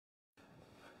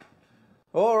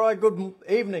All right, good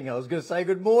evening. I was going to say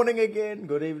good morning again.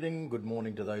 Good evening. Good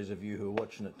morning to those of you who are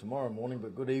watching it tomorrow morning,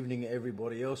 but good evening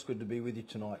everybody else. Good to be with you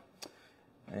tonight.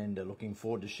 And looking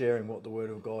forward to sharing what the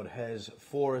Word of God has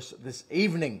for us this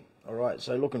evening. All right,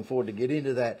 so looking forward to get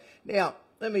into that. Now,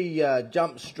 let me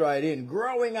jump straight in.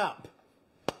 Growing up.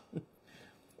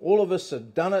 All of us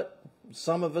have done it.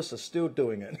 Some of us are still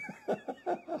doing it.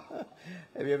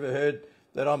 Have you ever heard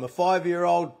that I'm a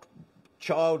 5-year-old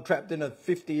child trapped in a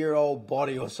 50-year-old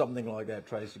body or something like that?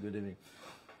 Tracy, good evening.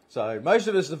 So most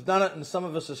of us have done it and some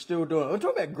of us are still doing it. We're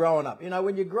talking about growing up. You know,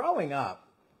 when you're growing up,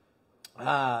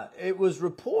 it was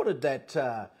reported that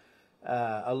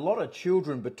a lot of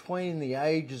children between the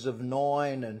ages of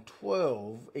 9 and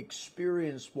 12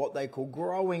 experience what they call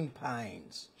growing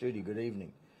pains. Judy, good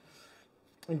evening.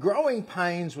 And growing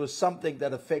pains was something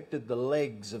that affected the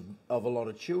legs of a lot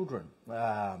of children.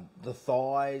 The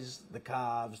thighs, the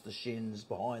calves, the shins,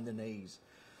 behind the knees.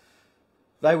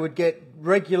 They would get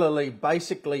regularly,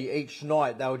 basically each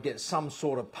night, they would get some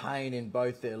sort of pain in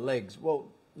both their legs. Well,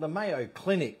 the Mayo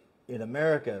Clinic in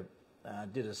America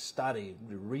did a study,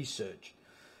 research,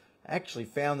 actually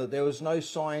found that there was no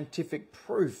scientific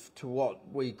proof to what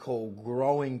we call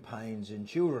growing pains in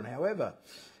children. However,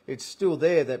 it's still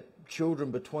there that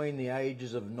children between the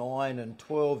ages of 9 and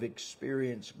 12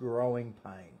 experience growing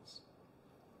pains.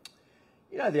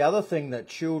 You know, the other thing that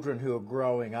children who are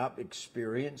growing up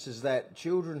experience is that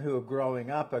children who are growing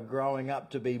up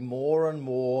to be more and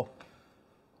more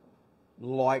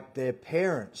like their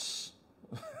parents.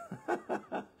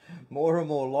 More and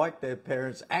more like their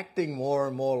parents, acting more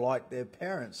and more like their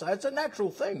parents. So it's a natural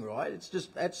thing, right? It's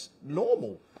just, that's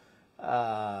normal,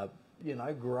 you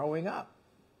know, growing up.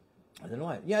 I don't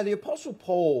know. You know, the Apostle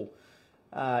Paul,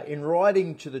 in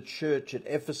writing to the church at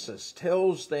Ephesus,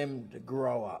 tells them to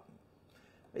grow up.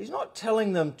 He's not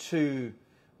telling them to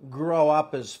grow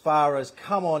up as far as,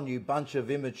 come on, you bunch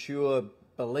of immature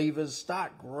believers,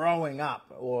 start growing up.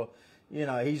 Or, you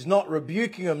know, he's not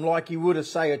rebuking them like he would have,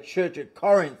 say, a church at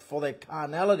Corinth for their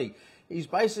carnality. He's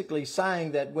basically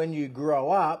saying that when you grow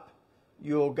up,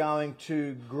 you're going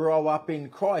to grow up in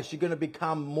Christ. You're going to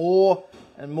become more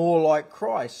and more like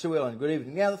Christ. Sue Ellen, good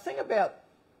evening. Now, the thing about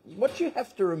what you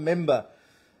have to remember,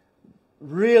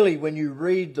 really, when you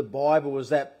read the Bible, is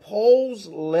that Paul's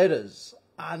letters,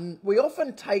 we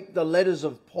often take the letters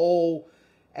of Paul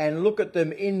and look at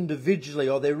them individually,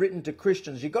 or they're written to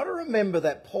Christians. You've got to remember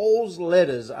that Paul's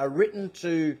letters are written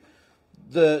to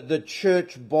the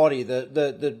church body,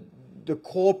 the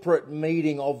corporate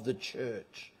meeting of the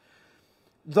church.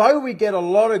 Though we get a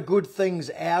lot of good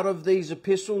things out of these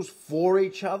epistles for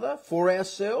each other, for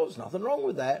ourselves, nothing wrong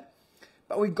with that,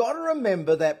 but we've got to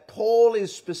remember that Paul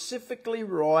is specifically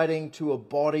writing to a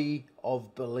body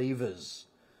of believers.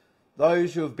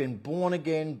 Those who have been born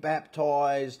again,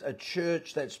 baptized, a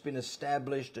church that's been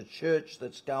established, a church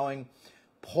that's going.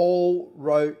 Paul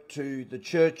wrote to the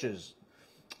churches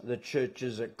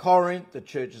at Corinth, the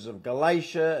churches of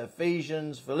Galatia,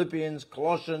 Ephesians, Philippians,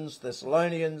 Colossians,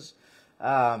 Thessalonians,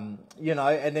 you know,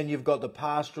 and then you've got the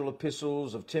pastoral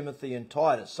epistles of Timothy and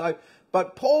Titus. So,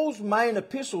 but Paul's main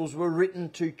epistles were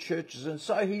written to churches, and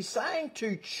so he's saying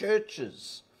to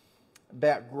churches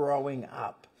about growing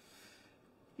up.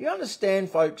 You understand,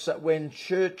 folks, that when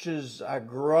churches are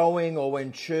growing or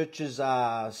when churches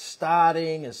are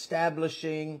starting,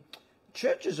 establishing,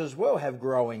 churches as well have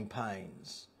growing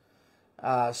pains.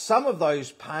 Some of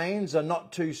those pains are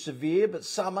not too severe, but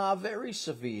some are very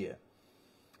severe.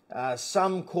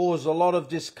 Some cause a lot of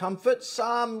discomfort,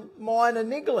 some minor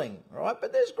niggling, right?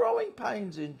 But there's growing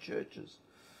pains in churches.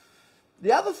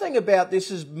 The other thing about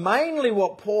this is mainly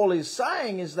what Paul is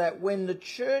saying is that when the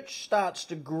church starts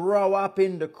to grow up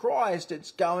into Christ,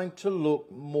 it's going to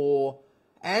look more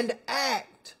and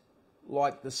act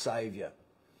like the Saviour.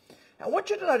 I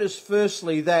want you to notice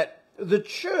firstly that the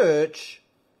church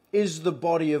is the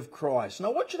body of Christ. And I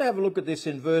want you to have a look at this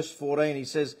in verse 14. He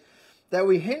says, that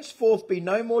we henceforth be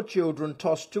no more children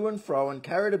tossed to and fro and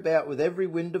carried about with every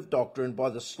wind of doctrine by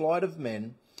the sleight of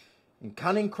men and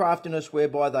cunning craftiness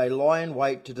whereby they lie in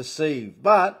wait to deceive.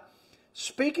 But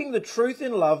speaking the truth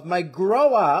in love may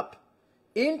grow up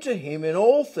into him in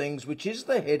all things, which is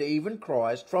the head, even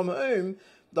Christ, from whom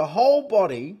the whole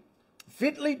body,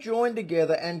 fitly joined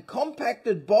together and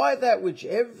compacted by that which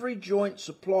every joint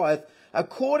supplieth,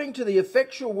 according to the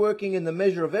effectual working in the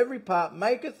measure of every part,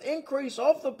 maketh increase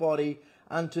of the body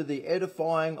unto the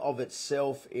edifying of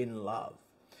itself in love.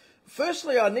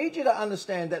 Firstly, I need you to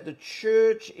understand that the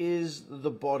church is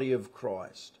the body of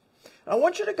Christ. I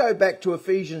want you to go back to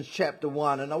Ephesians chapter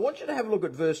 1, and I want you to have a look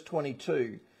at verse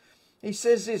 22. He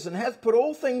says this, and hath put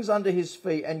all things under his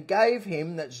feet, and gave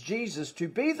him, that's Jesus, to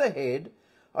be the head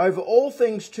over all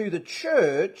things to the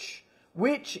church,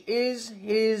 which is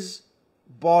his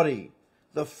body,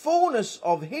 the fullness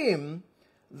of him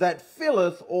that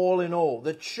filleth all in all.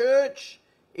 The church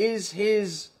is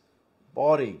his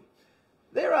body.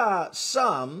 There are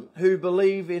some who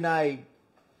believe in a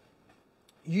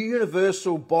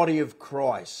universal body of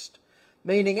Christ,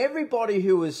 meaning everybody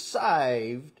who is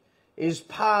saved is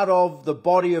part of the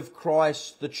body of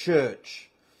Christ, the church.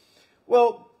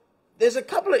 Well, there's a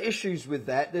couple of issues with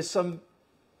that. There's some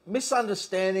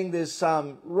misunderstanding, there's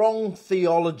some wrong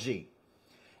theology.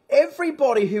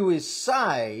 Everybody who is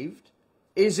saved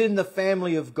is in the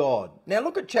family of God. Now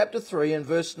look at chapter 3 and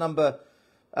verse number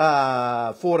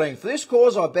 14. For this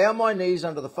cause I bow my knees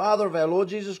unto the Father of our Lord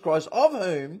Jesus Christ, of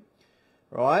whom,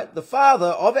 right, the Father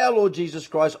of our Lord Jesus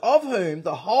Christ, of whom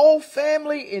the whole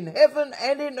family in heaven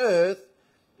and in earth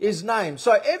is named.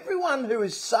 So everyone who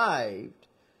is saved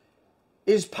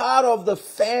is part of the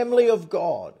family of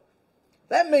God.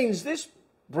 That means this,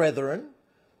 brethren,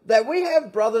 that we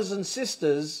have brothers and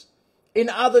sisters in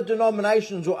other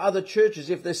denominations or other churches.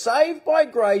 If they're saved by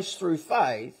grace through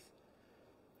faith,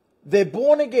 they're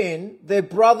born again, they're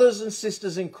brothers and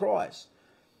sisters in Christ.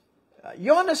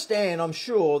 You understand, I'm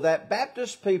sure, that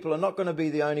Baptist people are not going to be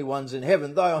the only ones in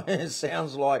heaven, though it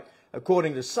sounds like,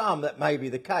 according to some, that may be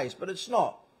the case, but it's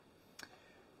not.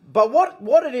 But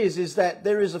what it is that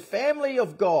there is a family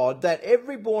of God that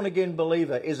every born-again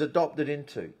believer is adopted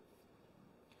into.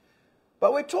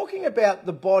 But we're talking about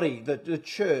the body, the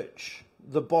church,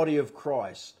 the body of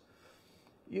Christ.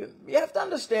 You have to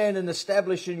understand and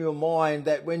establish in your mind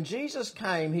that when Jesus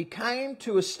came, he came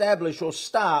to establish or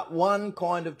start one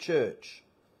kind of church.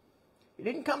 He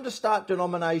didn't come to start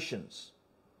denominations.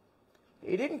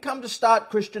 He didn't come to start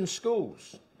Christian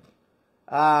schools.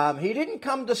 He didn't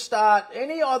come to start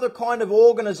any other kind of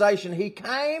organization. He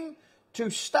came to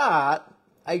start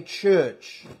a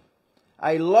church,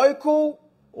 a local,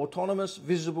 autonomous,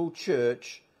 visible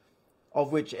church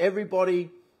of which everybody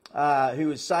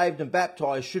who is saved and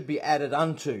baptized should be added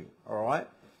unto, all right?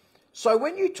 So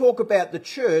when you talk about the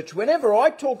church, whenever I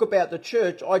talk about the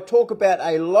church, I talk about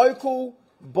a local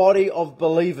body of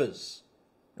believers,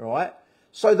 all right?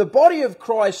 So the body of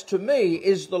Christ to me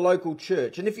is the local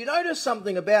church. And if you notice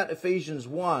something about Ephesians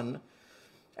 1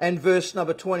 and verse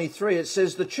number 23, it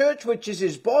says, the church which is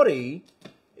his body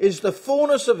is the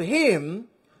fullness of him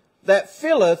that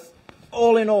filleth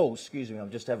all in all. Excuse me,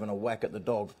 I'm just having a whack at the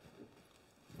dog.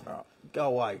 All right, go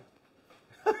away.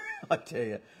 I tell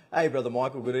you. Hey, Brother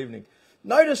Michael, good evening.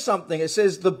 Notice something. It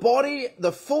says the body,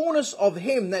 the fullness of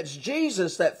him, that's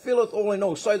Jesus, that filleth all in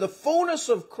all. So the fullness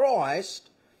of Christ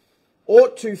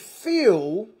ought to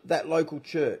fill that local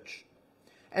church.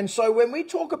 And so when we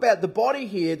talk about the body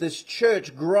here, this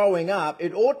church growing up,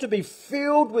 it ought to be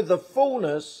filled with the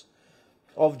fullness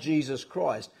of Jesus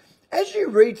Christ. As you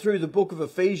read through the book of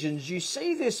Ephesians, you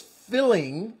see this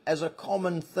filling as a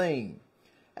common theme.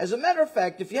 As a matter of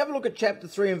fact, if you have a look at chapter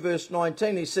 3 and verse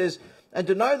 19, he says, and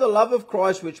to know the love of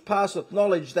Christ which passeth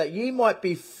knowledge, that ye might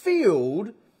be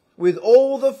filled with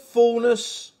all the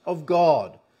fullness of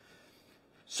God.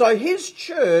 So his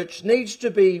church needs to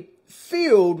be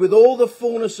filled with all the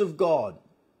fullness of God.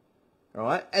 All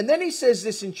right? And then he says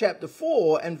this in chapter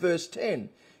 4 and verse 10.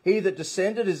 He that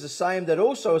descended is the same that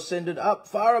also ascended up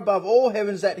far above all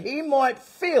heavens, that he might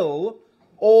fill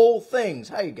all things.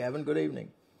 Hey, Gavin, good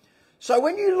evening. So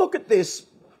when you look at this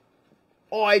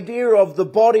idea of the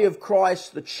body of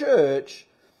Christ, the church,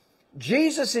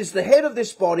 Jesus is the head of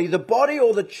this body. The body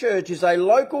or the church is a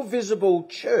local visible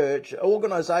church,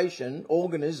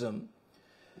 organism,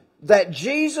 that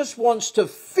Jesus wants to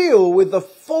fill with the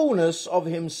fullness of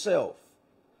himself.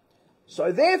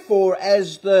 So therefore,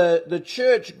 as the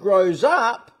church grows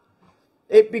up,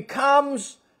 it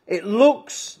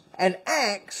looks and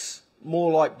acts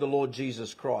more like the Lord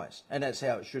Jesus Christ. And that's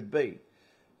how it should be.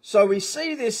 So we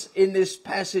see this in this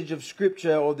passage of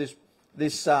Scripture, or this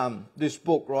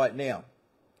book right now.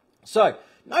 So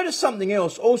notice something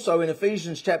else also in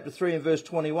Ephesians chapter 3 and verse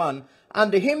 21.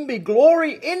 Unto him be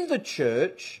glory in the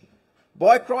church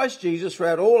by Christ Jesus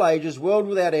throughout all ages, world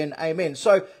without end. Amen.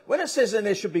 So when it says that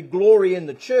there should be glory in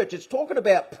the church, it's talking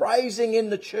about praising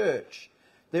in the church.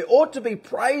 There ought to be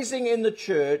praising in the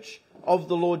church of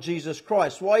the Lord Jesus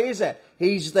Christ. Why is that?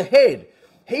 He's the head.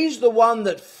 He's the one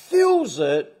that fills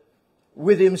it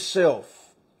with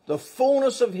himself. The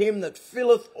fullness of him that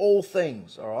filleth all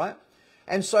things. All right?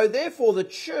 And so therefore the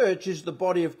church is the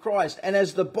body of Christ. And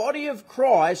as the body of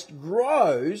Christ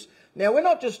grows, now we're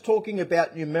not just talking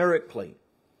about numerically.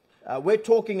 We're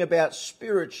talking about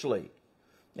spiritually.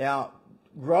 Now,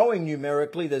 growing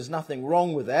numerically. There's nothing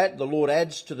wrong with that. The Lord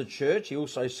adds to the church. He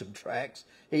also subtracts.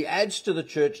 He adds to the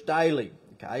church daily.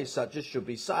 Okay, such as should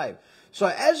be saved. So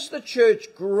as the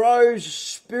church grows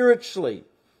spiritually,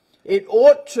 it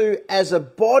ought to, as a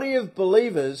body of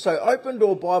believers, so Open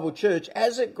Door Bible Church,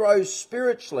 as it grows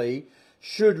spiritually,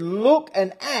 should look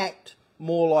and act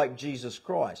more like Jesus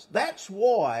Christ. That's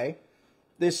why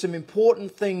there's some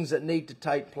important things that need to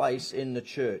take place in the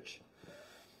church.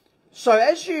 So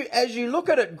as you look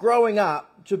at it growing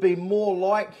up to be more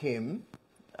like Him,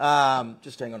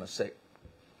 just hang on a sec.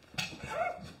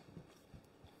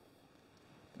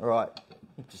 All right,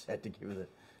 just had to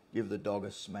give the dog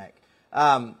a smack.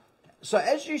 So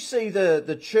as you see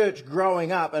the church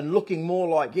growing up and looking more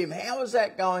like Him, how is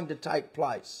that going to take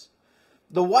place?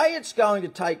 The way it's going to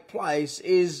take place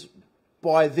is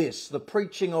by this, the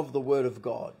preaching of the Word of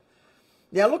God.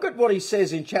 Now look at what he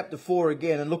says in chapter 4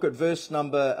 again, and look at verse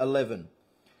number 11.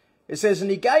 It says, and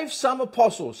He gave some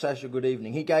apostles, Sasha, good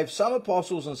evening. He gave some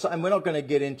apostles, and we're not going to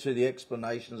get into the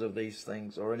explanations of these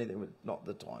things or anything, not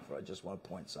the time for it. I just want to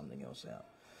point something else out.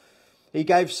 He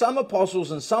gave some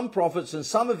apostles and some prophets and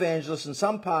some evangelists and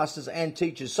some pastors and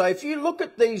teachers. So if you look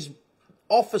at these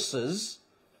offices,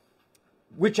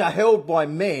 which are held by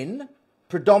men,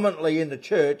 predominantly in the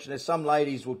church, there's some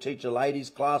ladies will teach a ladies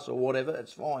class or whatever,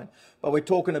 it's fine. But we're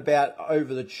talking about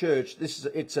over the church.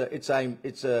 It's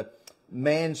a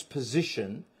man's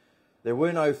position. There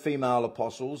were no female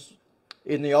apostles.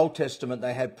 In the Old Testament,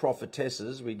 they had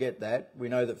prophetesses. We get that. We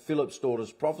know that Philip's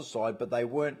daughters prophesied, but they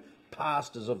weren't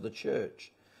pastors of the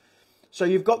church. So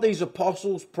you've got these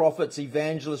apostles, prophets,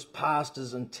 evangelists,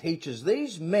 pastors, and teachers.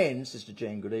 These men, Sister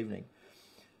Jean, good evening,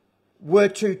 were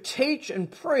to teach and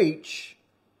preach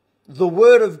the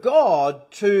Word of God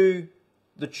to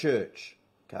the church.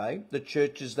 Okay, the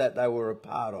churches that they were a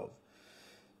part of.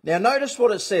 Now notice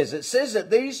what it says. It says that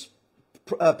these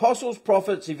apostles,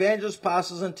 prophets, evangelists,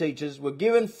 pastors and teachers were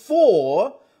given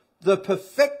for the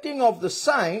perfecting of the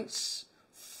saints,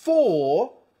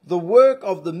 for the work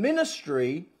of the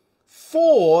ministry,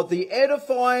 for the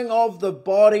edifying of the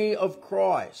body of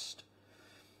Christ.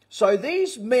 So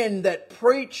these men that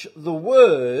preach the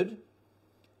Word,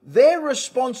 their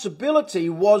responsibility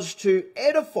was to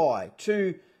edify,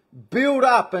 to build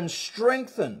up and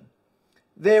strengthen.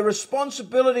 Their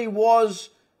responsibility was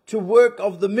to work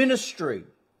of the ministry.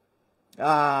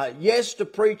 Yes, to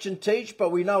preach and teach,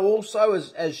 but we know also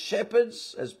as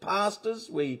shepherds, as pastors,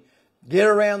 we get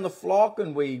around the flock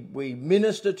and we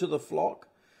minister to the flock.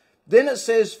 Then it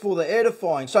says for the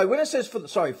edifying. So when it says for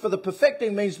the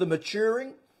perfecting means the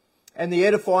maturing, and the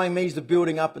edifying means the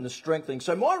building up and the strengthening.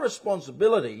 So my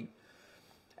responsibility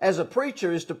as a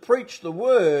preacher is to preach the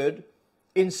Word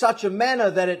in such a manner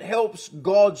that it helps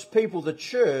God's people, the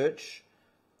church,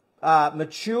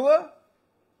 mature.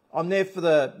 I'm there for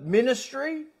the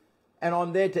ministry, and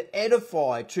I'm there to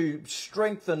edify, to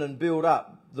strengthen and build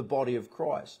up the body of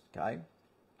Christ. Okay.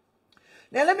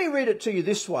 Now let me read it to you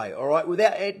this way, all right,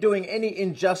 without doing any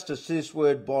injustice to this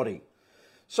word body.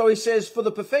 So he says, for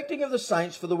the perfecting of the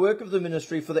saints, for the work of the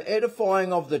ministry, for the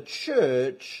edifying of the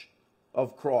church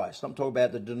of Christ. I'm talking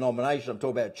about the denomination, I'm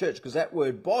talking about church, because that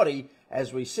word body,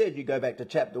 as we said, you go back to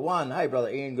chapter 1. Hey, Brother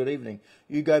Ian, good evening.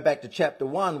 You go back to chapter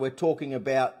 1, we're talking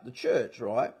about the church,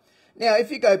 right? Now,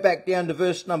 if you go back down to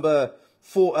verse number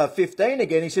 15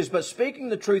 again, he says, but speaking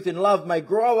the truth in love may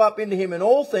grow up into him in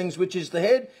all things, which is the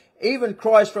head, even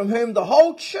Christ, from whom the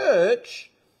whole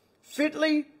church,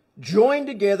 fitly joined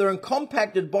together and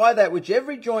compacted by that which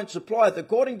every joint supplieth,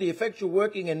 according to the effectual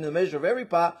working in the measure of every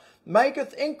part,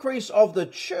 maketh increase of the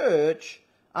church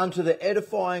unto the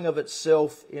edifying of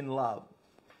itself in love.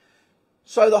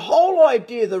 So the whole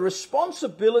idea, the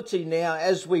responsibility now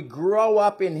as we grow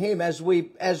up in Him, as we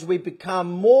become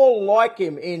more like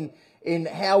Him in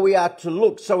how we are to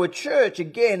look. So a church,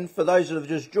 again, for those that have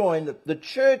just joined, the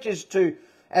church is to,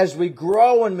 as we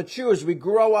grow and mature, as we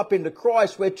grow up into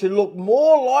Christ, we're to look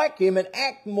more like Him and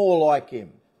act more like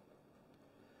Him.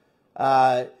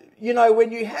 You know,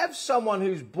 when you have someone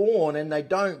who's born and they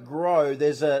don't grow,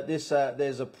 there's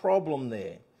a problem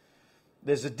there.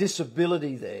 There's a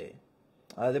disability there.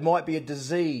 There might be a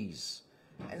disease.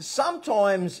 And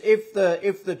sometimes if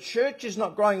the church is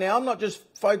not growing, now I'm not just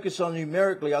focused on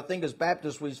numerically. I think as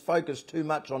Baptists we focus too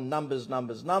much on numbers.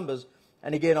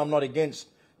 And again, I'm not against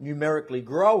numerically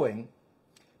growing.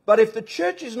 But if the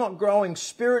church is not growing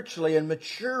spiritually and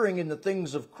maturing in the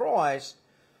things of Christ,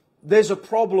 there's a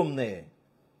problem there.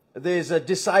 There's a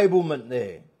disablement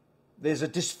there. There's a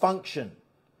dysfunction.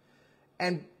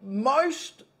 And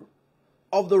most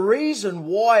of the reason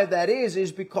why that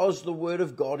is because the Word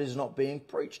of God is not being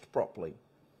preached properly.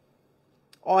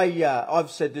 I've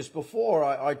said this before,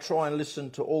 I try and listen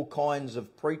to all kinds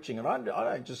of preaching, and I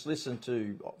don't just listen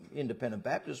to independent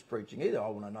Baptist preaching either. I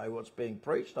want to know what's being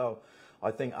preached.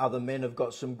 I think other men have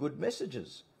got some good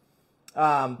messages.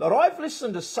 But I've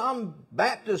listened to some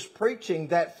Baptist preaching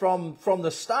that from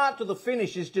the start to the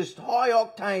finish is just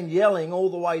high-octane yelling all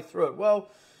the way through it. Well,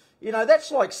 you know,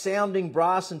 that's like sounding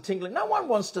brass and tinkling. No one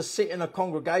wants to sit in a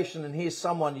congregation and hear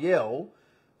someone yell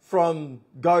from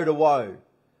go to woe.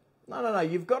 No.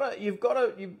 You've got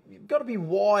to be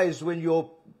wise when you're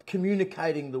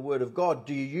communicating the word of God.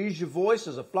 Do you use your voice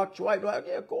as a fluctuate? Well,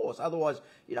 yeah, of course. Otherwise,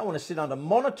 you don't want to sit under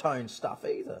monotone stuff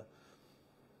either.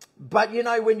 But, you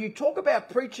know, when you talk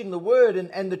about preaching the word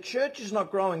and the church is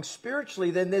not growing spiritually,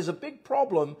 then there's a big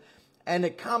problem, and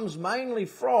it comes mainly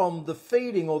from the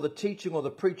feeding or the teaching or the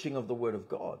preaching of the word of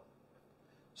God.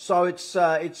 So it's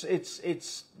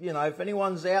you know, if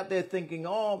anyone's out there thinking,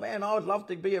 oh man, I would love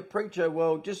to be a preacher,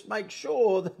 well, just make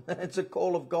sure that it's a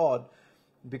call of God,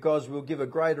 because we'll give a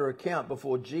greater account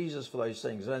before Jesus for those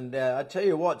things. And I tell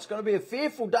you what, it's going to be a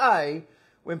fearful day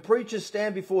when preachers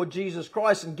stand before Jesus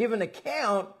Christ and give an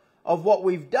account of what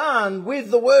we've done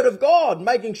with the Word of God,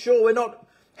 making sure we're not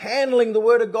handling the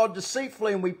Word of God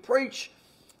deceitfully, and we preach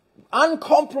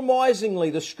uncompromisingly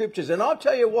the Scriptures. And I'll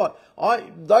tell you what,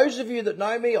 those of you that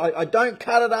know me, I don't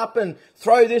cut it up and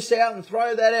throw this out and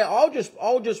throw that out.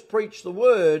 I'll just preach the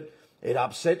Word. It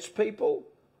upsets people,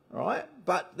 right?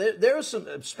 But there are some,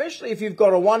 especially if you've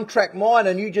got a one-track mind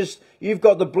and you've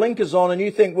got the blinkers on and you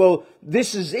think, well,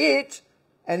 this is it.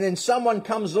 And then someone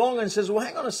comes along and says, well,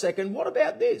 hang on a second, what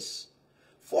about this?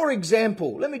 For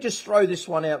example, let me just throw this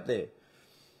one out there.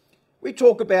 We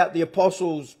talk about the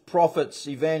apostles, prophets,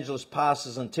 evangelists,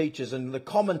 pastors and teachers, and the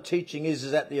common teaching is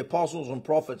that the apostles and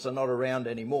prophets are not around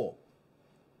anymore.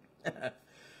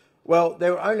 Well,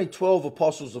 there were only 12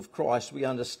 apostles of Christ, we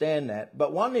understand that.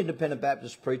 But one independent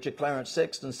Baptist preacher, Clarence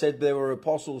Sexton, said there were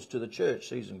apostles to the church.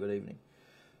 Susan, good evening.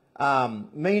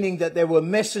 Meaning that there were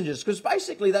messengers, because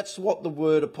basically that's what the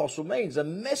word apostle means, a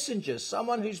messenger,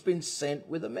 someone who's been sent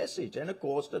with a message. And of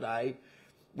course today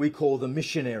we call them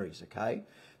missionaries, okay?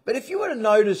 But if you were to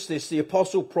notice this, the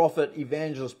apostle, prophet,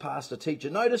 evangelist, pastor, teacher,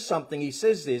 notice something. He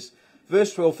says this,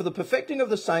 verse 12, for the perfecting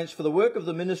of the saints, for the work of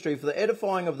the ministry, for the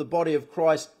edifying of the body of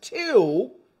Christ,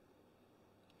 till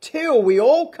we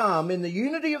all come in the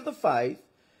unity of the faith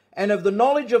and of the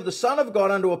knowledge of the Son of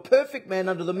God unto a perfect man,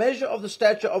 unto the measure of the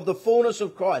stature of the fullness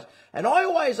of Christ. And I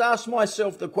always ask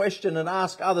myself the question and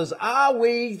ask others, are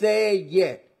we there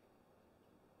yet?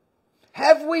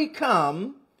 Have we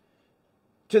come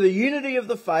to the unity of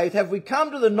the faith? Have we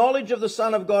come to the knowledge of the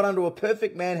Son of God unto a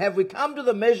perfect man? Have we come to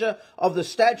the measure of the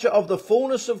stature of the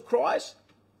fullness of Christ?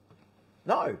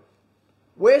 No.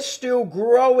 We're still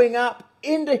growing up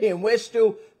into Him. We're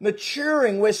still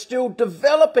maturing. We're still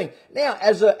developing. Now,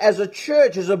 as a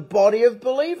church, as a body of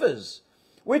believers,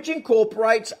 which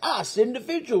incorporates us,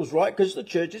 individuals, right? Because the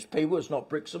church is people, it's not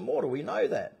bricks and mortar. We know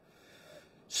that.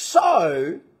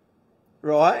 So,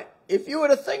 right, if you were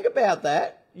to think about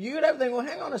that, you'd have to think, well,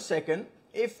 hang on a second.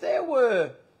 If there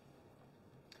were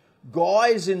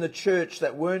guys in the church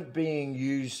that weren't being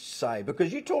used, say,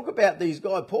 because you talk about these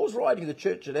guys, Paul's writing the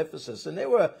church at Ephesus, and there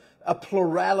were a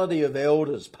plurality of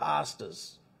elders,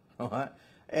 pastors, right?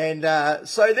 And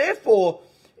so therefore,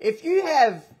 if you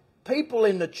have people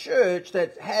in the church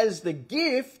that has the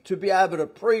gift to be able to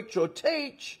preach or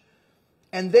teach,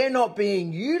 and they're not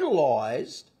being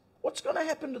utilized, what's going to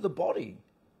happen to the body?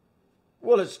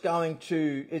 Well, it's going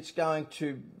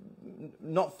to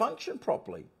not function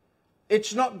properly.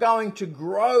 It's not going to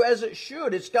grow as it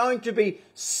should. It's going to be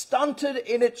stunted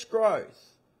in its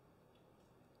growth.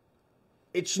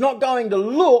 It's not going to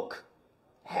look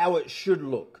how it should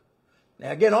look.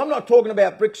 Now, again, I'm not talking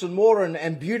about bricks and mortar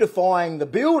and beautifying the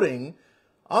building.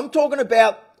 I'm talking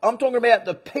about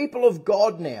the people of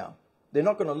God now. They're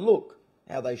not going to look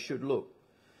how they should look.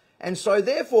 And so,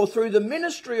 therefore, through the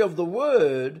ministry of the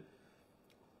Word,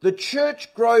 the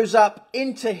church grows up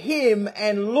into Him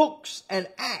and looks and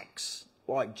acts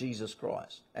like Jesus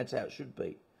Christ. That's how it should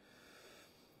be.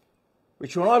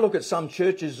 Which, when I look at some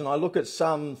churches and I look at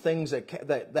some things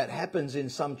that happens in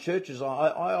some churches,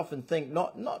 I often think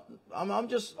I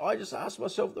just ask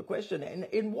myself the question: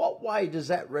 in what way does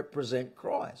that represent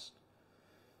Christ?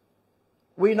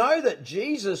 We know that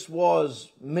Jesus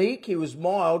was meek; He was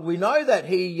mild. We know that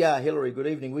He, Hillary, good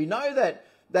evening. We know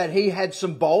that He had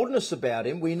some boldness about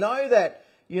Him. We know that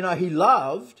He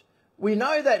loved. We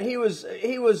know that he was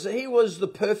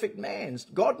the perfect man,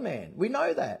 God-man. We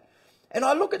know that. And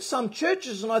I look at some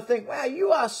churches and I think, wow,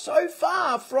 you are so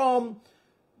far from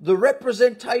the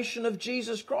representation of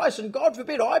Jesus Christ. And God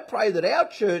forbid, I pray that our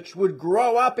church would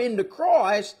grow up into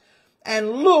Christ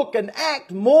and look and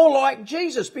act more like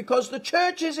Jesus, because the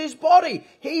church is his body.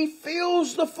 He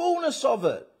feels the fullness of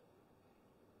it.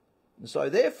 And so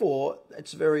therefore,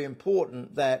 it's very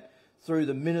important that through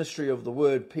the ministry of the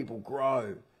word, people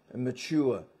grow and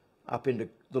mature up into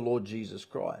the Lord Jesus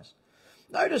Christ.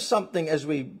 Notice something as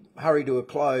we hurry to a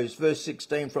close. Verse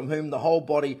 16, from whom the whole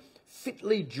body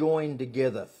fitly joined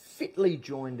together. Fitly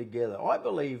joined together. I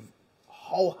believe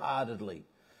wholeheartedly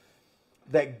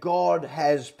that God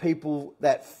has people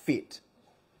that fit.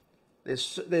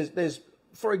 There's,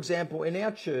 for example, in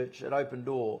our church at Open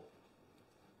Door,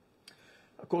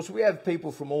 of course, we have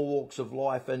people from all walks of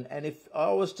life, and if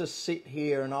I was to sit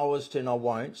here and I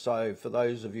won't, so for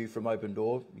those of you from Open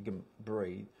Door, you can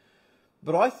breathe.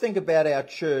 But I think about our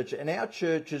church, and our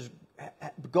church is,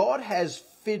 God has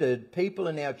fitted people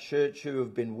in our church who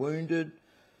have been wounded,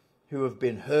 who have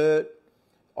been hurt,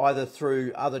 either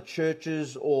through other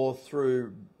churches or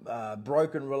through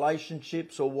broken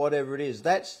relationships or whatever it is.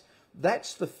 That's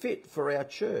the fit for our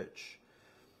church.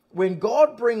 When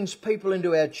God brings people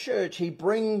into our church, He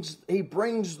brings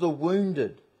the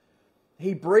wounded.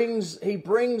 He brings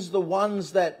the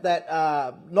ones that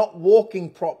are not walking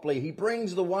properly. He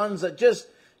brings the ones that just,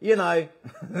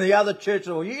 the other church,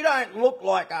 well, you don't look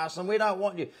like us and we don't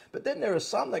want you. But then there are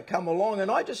some that come along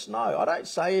and I just know, I don't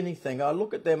say anything. I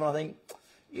look at them and I think,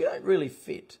 you don't really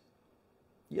fit.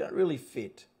 You don't really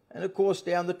fit. And of course,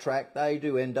 down the track, they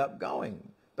do end up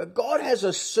going. But God has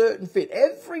a certain fit.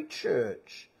 Every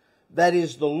church that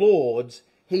is the Lord's,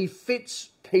 He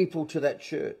fits people to that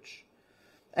church.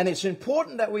 And it's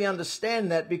important that we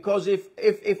understand that, because if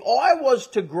I was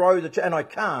to grow the church, and I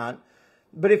can't,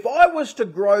 but if I was to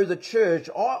grow the church,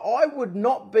 I would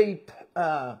not be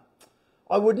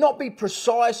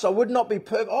precise. I would not be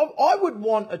perfect. I would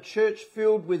want a church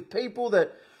filled with people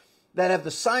that have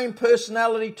the same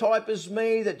personality type as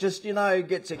me, that just,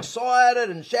 gets excited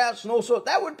and shouts and all sorts.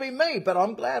 That would be me, but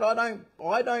I'm glad I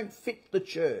don't fit the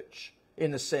church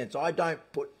in a sense. I don't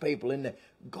put people in there.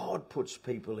 God puts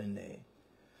people in there.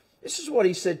 This is what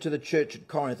He said to the church at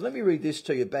Corinth. Let me read this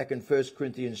to you back in 1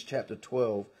 Corinthians chapter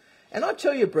 12. And I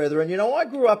tell you, brethren, I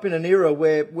grew up in an era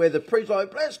where the priest like,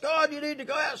 bless God, you need to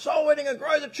go out soul winning and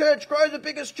grow the church, grow the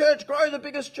biggest church, grow the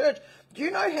biggest church. Do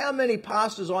you know how many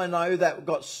pastors I know that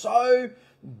got so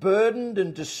burdened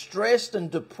and distressed and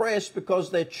depressed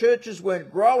because their churches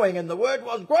weren't growing, and the word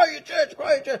was, grow your church,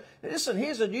 grow your church. Listen,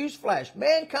 here's a news flash.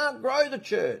 Man can't grow the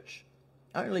church.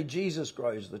 Only Jesus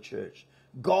grows the church.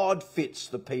 God fits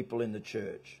the people in the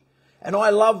church. And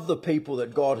I love the people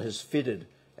that God has fitted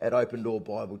at Open Door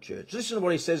Bible Church. Listen to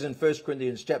what He says in 1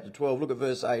 Corinthians chapter 12. Look at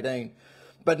verse 18.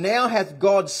 But now hath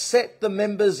God set the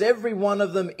members, every one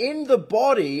of them, in the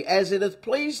body as it hath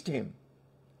pleased Him.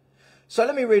 So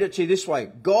let me read it to you this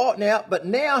way. But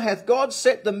now hath God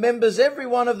set the members, every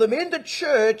one of them, in the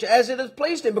church as it hath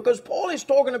pleased Him. Because Paul is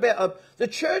talking about the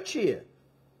church here.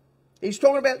 He's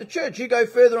talking about the church. You go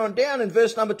further on down in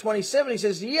verse number 27, he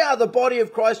says, ye are the body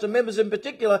of Christ and members in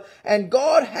particular, and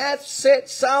God hath set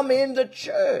some in the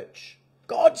church.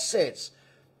 God sets.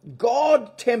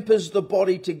 God tempers the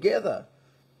body together.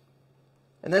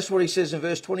 And that's what he says in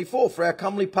verse 24, for our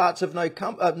comely parts have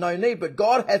no need, but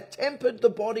God hath tempered the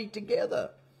body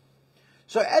together.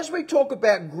 So as we talk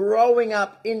about growing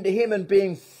up into Him and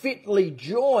being fitly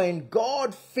joined,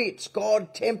 God fits,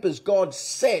 God tempers, God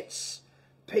sets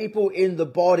people in the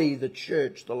body, the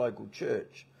church, the local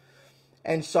church.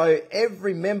 And so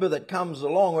every member that comes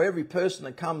along, or every person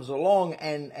that comes along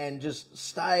and just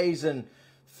stays and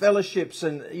fellowships,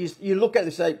 and you look at it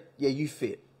and say, yeah, you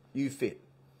fit.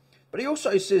 But he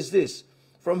also says this,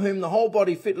 from whom the whole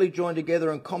body fitly joined together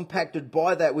and compacted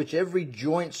by that which every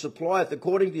joint supplieth,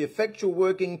 according to the effectual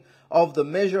working of the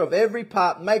measure of every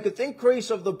part, maketh increase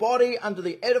of the body unto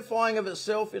the edifying of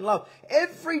itself in love.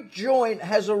 Every joint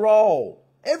has a role.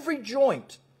 Every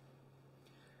joint.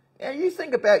 Now you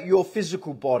think about your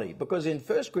physical body, because in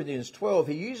 1 Corinthians 12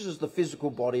 he uses the physical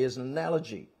body as an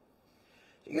analogy.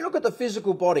 You look at the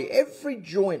physical body, every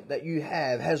joint that you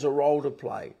have has a role to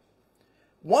play.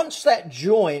 Once that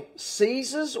joint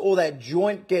seizes, or that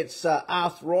joint gets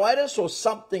arthritis, or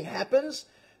something happens,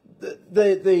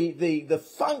 the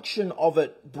function of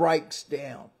it breaks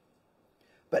down.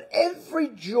 But every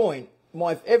joint,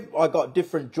 I got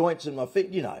different joints in my feet,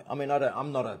 I'm not a,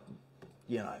 I'm not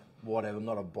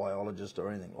a biologist or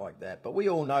anything like that, but we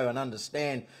all know and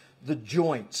understand the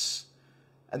joints.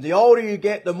 And the older you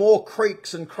get, the more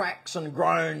creaks and cracks and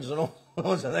groans and all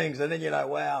sorts of things. And then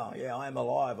wow, yeah, I am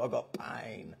alive. I've got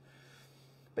pain.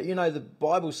 But the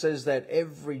Bible says that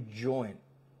every joint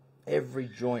Every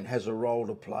joint has a role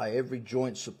to play. Every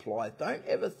joint supplies. Don't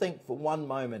ever think for one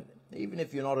moment, even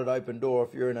if you're not at Open Door,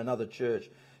 if you're in another church,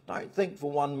 don't think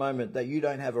for one moment that you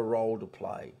don't have a role to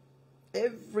play.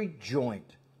 Every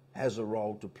joint has a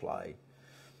role to play.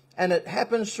 And it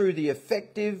happens through the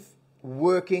effective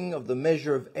working of the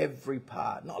measure of every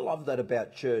part. And I love that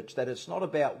about church, that it's not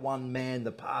about one man,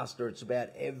 the pastor, it's about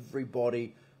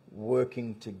everybody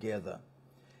working together.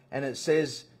 And it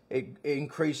says it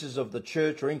increases of the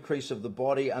church or increase of the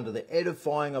body under the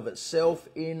edifying of itself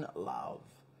in love.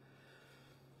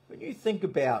 When you think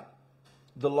about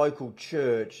the local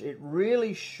church, it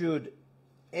really should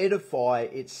edify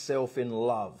itself in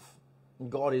love.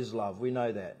 God is love, we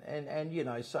know that. And you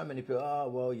know, so many people, oh,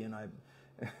 well, you know,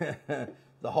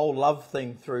 the whole love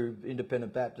thing through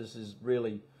Independent Baptists is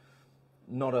really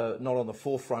not on the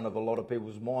forefront of a lot of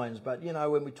people's minds. But, you know,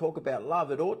 when we talk about love,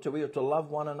 we ought to love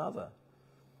one another.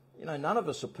 You know, none of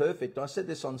us are perfect. I said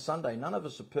this on Sunday, none of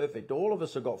us are perfect. All of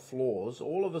us have got flaws.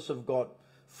 All of us have got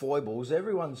foibles.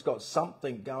 Everyone's got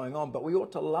something going on, but we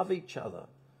ought to love each other.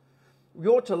 We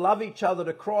ought to love each other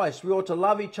to Christ. We ought to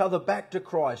love each other back to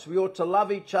Christ. We ought to love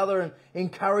each other and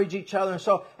encourage each other and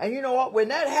so on. And you know what? When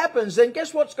that happens, then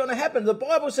guess what's going to happen? The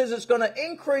Bible says it's going to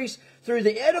increase through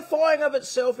the edifying of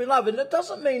itself in love. And it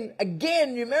doesn't mean,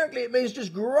 again, numerically, it means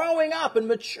just growing up and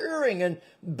maturing and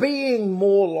being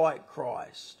more like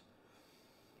Christ.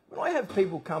 When I have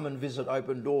people come and visit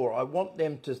Open Door, I want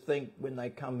them to think when they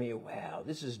come here, wow,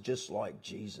 this is just like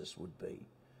Jesus would be.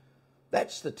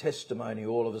 That's the testimony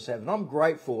all of us have. And I'm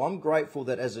grateful. I'm grateful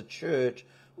that as a church,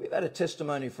 we've had a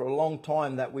testimony for a long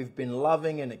time that we've been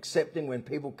loving and accepting when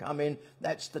people come in.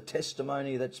 That's the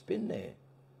testimony that's been there.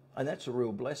 And that's a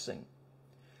real blessing.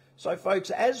 So,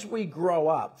 folks, as we grow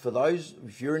up, for those,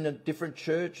 if you're in a different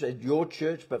church, at your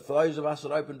church, but for those of us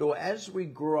at Open Door, as we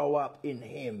grow up in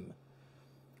Him,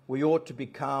 we ought to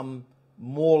become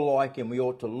more like Him. We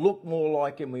ought to look more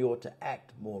like Him. We ought to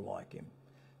act more like Him.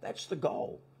 That's the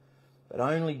goal. But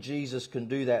only Jesus can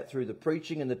do that through the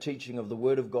preaching and the teaching of the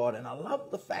Word of God. And I love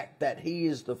the fact that He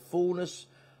is the fullness.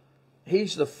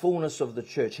 He's the fullness of the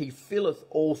church. He filleth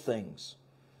all things.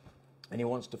 And He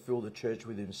wants to fill the church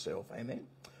with Himself. Amen.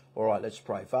 All right, let's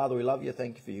pray. Father, we love You.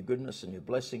 Thank You for Your goodness and Your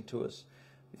blessing to us.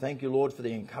 We thank You, Lord, for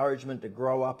the encouragement to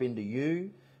grow up into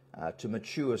You, to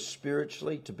mature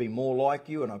spiritually, to be more like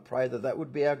You. And I pray that that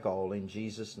would be our goal in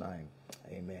Jesus' name.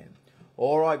 Amen.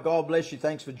 All right, God bless you.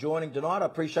 Thanks for joining tonight. I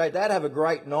appreciate that. Have a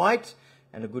great night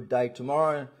and a good day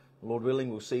tomorrow. Lord willing,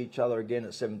 we'll see each other again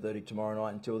at 7:30 tomorrow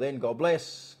night. Until then, God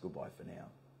bless. Goodbye for now.